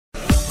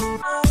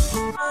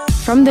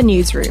From the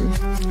newsroom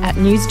at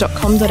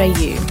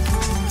news.com.au.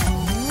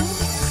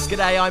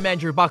 G'day, I'm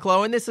Andrew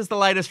Bucklow and this is the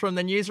latest from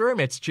the newsroom.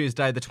 It's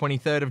Tuesday the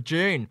 23rd of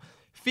June.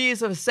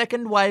 Fears of a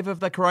second wave of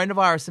the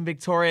coronavirus in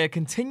Victoria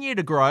continue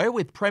to grow,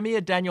 with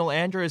Premier Daniel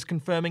Andrews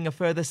confirming a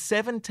further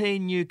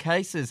 17 new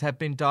cases have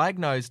been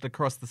diagnosed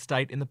across the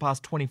state in the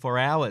past 24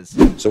 hours.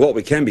 So what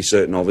we can be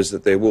certain of is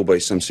that there will be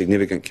some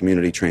significant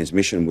community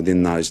transmission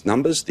within those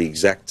numbers. The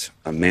exact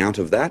amount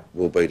of that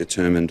will be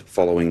determined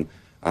following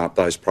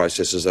those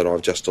processes that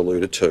I've just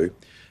alluded to.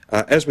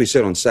 As we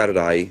said on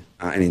Saturday,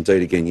 and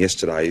indeed again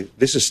yesterday,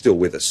 this is still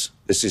with us.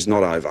 This is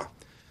not over.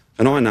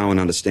 And I know and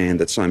understand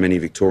that so many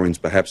Victorians,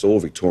 perhaps all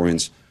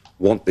Victorians,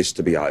 want this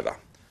to be over.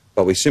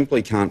 But we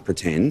simply can't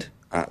pretend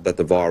that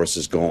the virus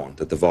is gone,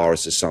 that the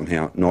virus is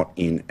somehow not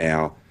in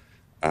our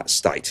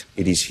state.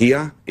 It is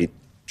here. It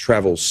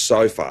travels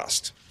so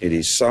fast. It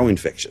is so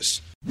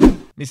infectious.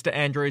 Mr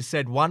Andrews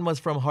said 1 was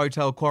from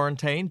hotel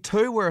quarantine,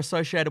 2 were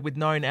associated with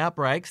known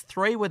outbreaks,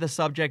 3 were the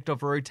subject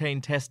of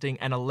routine testing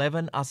and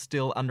 11 are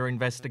still under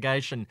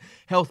investigation.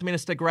 Health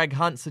Minister Greg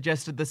Hunt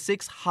suggested the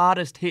 6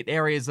 hardest hit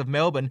areas of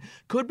Melbourne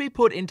could be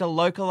put into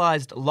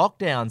localised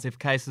lockdowns if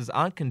cases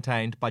aren't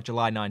contained by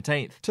July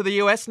 19th. To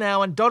the US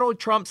now, and Donald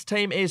Trump's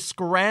team is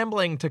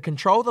scrambling to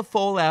control the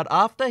fallout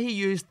after he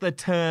used the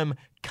term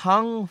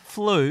Kung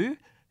Flu.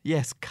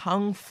 Yes,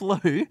 Kung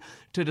Flu,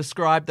 to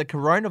describe the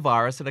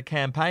coronavirus at a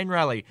campaign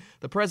rally.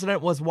 The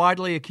president was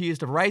widely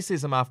accused of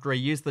racism after he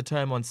used the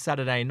term on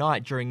Saturday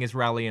night during his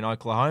rally in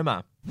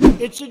Oklahoma.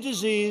 It's a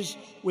disease,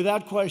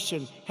 without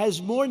question,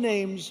 has more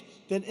names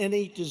than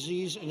any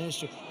disease in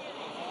history.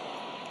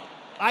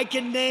 I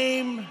can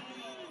name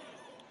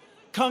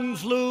Kung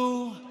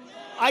Flu.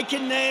 I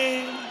can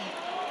name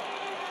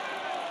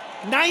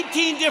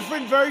 19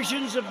 different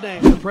versions of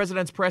names. The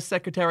president's press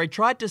secretary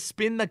tried to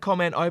spin the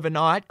comment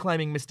overnight,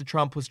 claiming Mr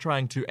Trump was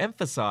trying to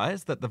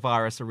emphasise that the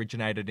virus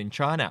originated in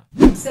China.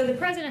 So the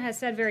president has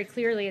said very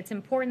clearly it's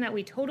important that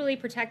we totally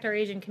protect our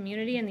Asian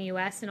community in the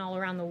U.S. and all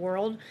around the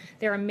world.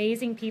 They're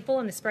amazing people,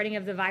 and the spreading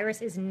of the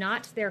virus is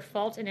not their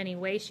fault in any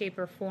way, shape,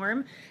 or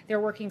form. They're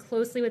working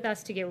closely with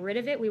us to get rid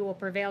of it. We will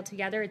prevail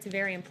together. It's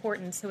very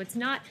important. So it's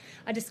not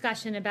a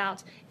discussion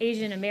about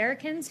Asian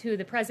Americans, who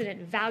the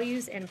president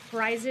values and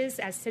prizes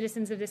as citizens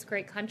of this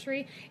great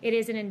country. It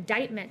is an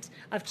indictment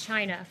of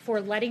China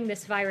for letting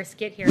this virus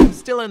get here.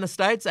 Still in the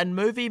States, and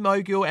movie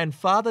mogul and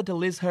father to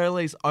Liz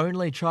Hurley's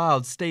only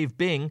child, Steve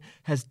Bing,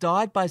 has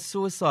died by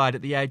suicide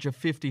at the age of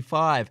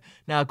 55.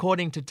 Now,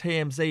 according to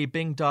TMZ,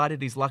 Bing died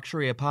at his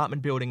luxury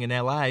apartment building in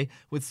LA,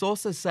 with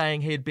sources saying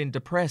he had been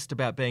depressed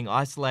about being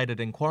isolated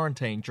and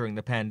quarantined during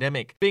the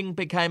pandemic. Bing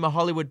became a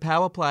Hollywood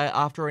power player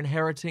after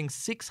inheriting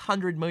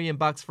 $600 million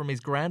from his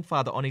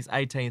grandfather on his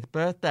 18th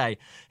birthday.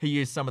 He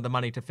used some of the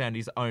money to found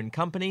his own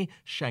company,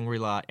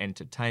 Shangri-La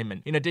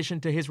Entertainment. In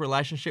addition to his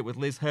relationship with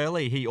Liz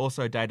Hurley, he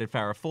also dated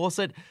Farrah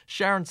Fawcett,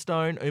 Sharon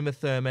Stone, Uma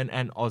Thurman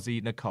and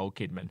Aussie Nicole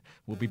Kidman.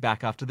 We'll be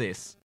back after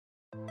this.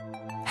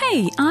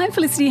 Hey, I'm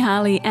Felicity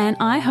Harley and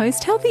I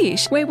host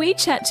Healthyish, where we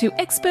chat to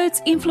experts,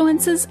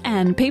 influencers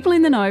and people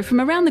in the know from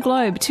around the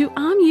globe to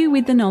arm you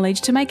with the knowledge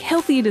to make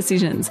healthier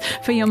decisions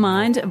for your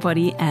mind,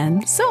 body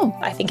and soul.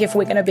 I think if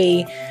we're going to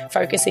be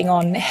focusing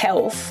on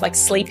health, like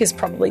sleep is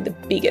probably the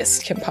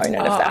biggest component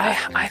of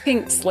that. I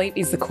think sleep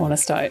is the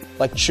cornerstone.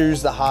 Like,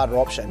 choose the harder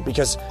option,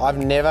 because I've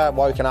never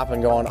woken up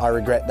and gone, I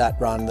regret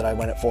that run that I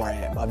went at 4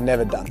 a.m. I've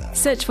never done that.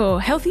 Search for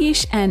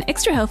Healthyish and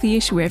Extra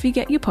Healthyish wherever you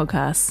get your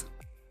podcasts.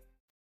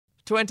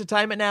 To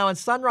entertainment now, and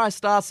Sunrise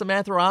star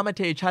Samantha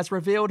Armytage has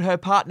revealed her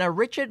partner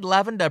Richard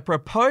Lavender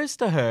proposed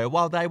to her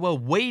while they were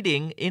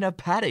weeding in a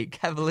paddock.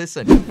 Have a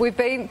listen. We've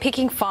been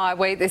picking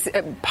fireweed. This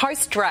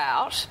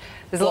post-drought,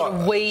 there's a lot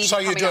of weed. So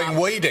you're doing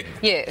weeding?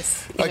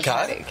 Yes.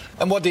 Okay.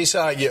 And what do you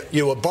say?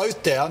 You were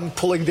both down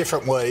pulling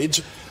different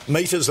weeds,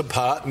 metres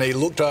apart, and he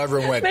looked over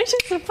and went, metres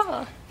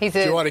apart. Do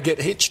you want to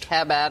get hitched?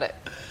 How about it?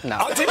 No.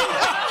 Oh, did he?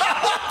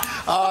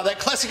 Oh, that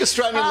classic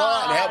Australian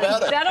line. How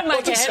about it? That'll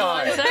make a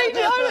headline.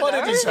 What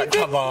did he say?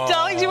 Come on.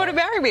 Darling, do you want to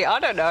marry me? I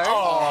don't know.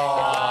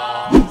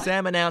 Oh.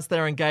 Sam announced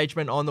their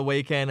engagement on the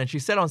weekend, and she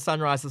said on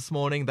Sunrise this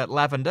morning that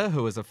Lavender,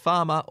 who is a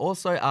farmer,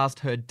 also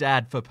asked her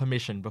dad for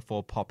permission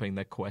before popping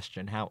the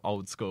question. How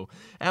old school.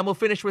 And we'll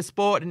finish with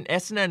sport, and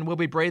Essendon will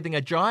be breathing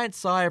a giant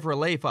sigh of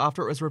relief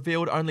after it was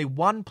revealed only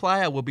one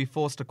player will be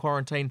forced to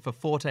quarantine for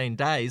 14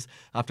 days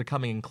after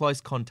coming in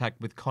close contact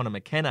with Connor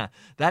McKenna.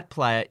 That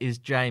player is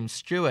James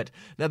Stewart.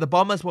 Now, the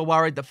Bombers were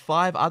worried that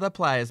 5 other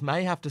players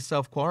may have to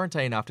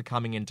self-quarantine after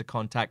coming into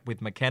contact with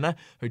McKenna,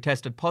 who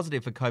tested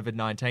positive for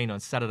COVID-19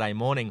 on Saturday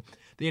morning.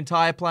 The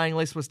entire playing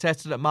list was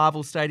tested at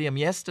Marvel Stadium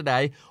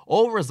yesterday.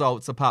 All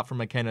results, apart from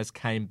McKenna's,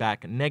 came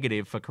back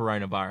negative for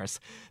coronavirus.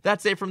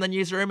 That's it from the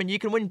newsroom, and you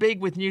can win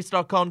big with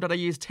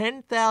news.com.au's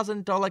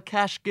 $10,000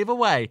 cash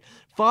giveaway.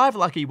 5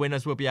 lucky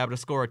winners will be able to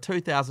score a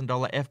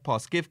 $2,000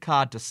 EFTPOS gift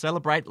card to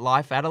celebrate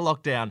life out of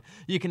lockdown.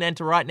 You can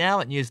enter right now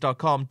at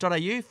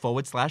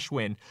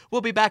news.com.au/win.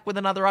 We'll be back with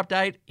another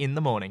update in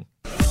the morning.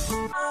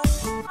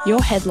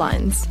 Your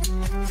headlines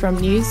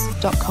from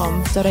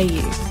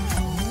news.com.au.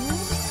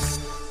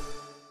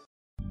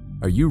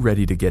 Are you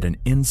ready to get an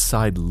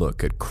inside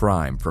look at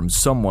crime from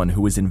someone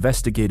who has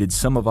investigated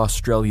some of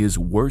Australia's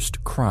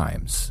worst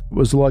crimes? It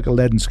was like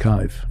Aladdin's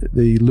Cave.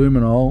 The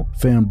luminol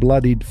found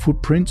bloodied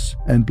footprints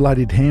and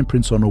bloodied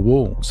handprints on a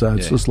wall, so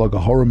it's just like a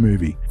horror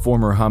movie.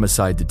 Former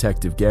homicide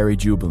detective Gary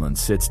Jubilant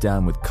sits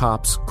down with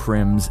cops,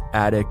 crims,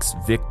 addicts,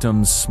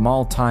 victims,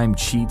 small-time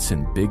cheats,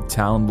 and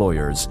big-town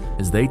lawyers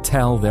as they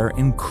tell their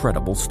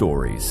incredible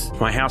stories.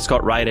 My house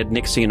got raided.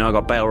 Next thing you know, I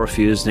got bail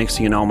refused. Next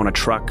thing you know, I'm on a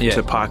truck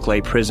to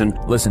Parklea Prison.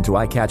 Listen to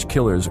I Catch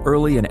Killers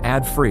early and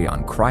ad-free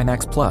on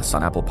Crimex Plus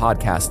on Apple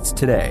Podcasts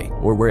today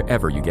or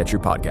wherever you get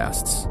your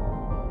podcasts.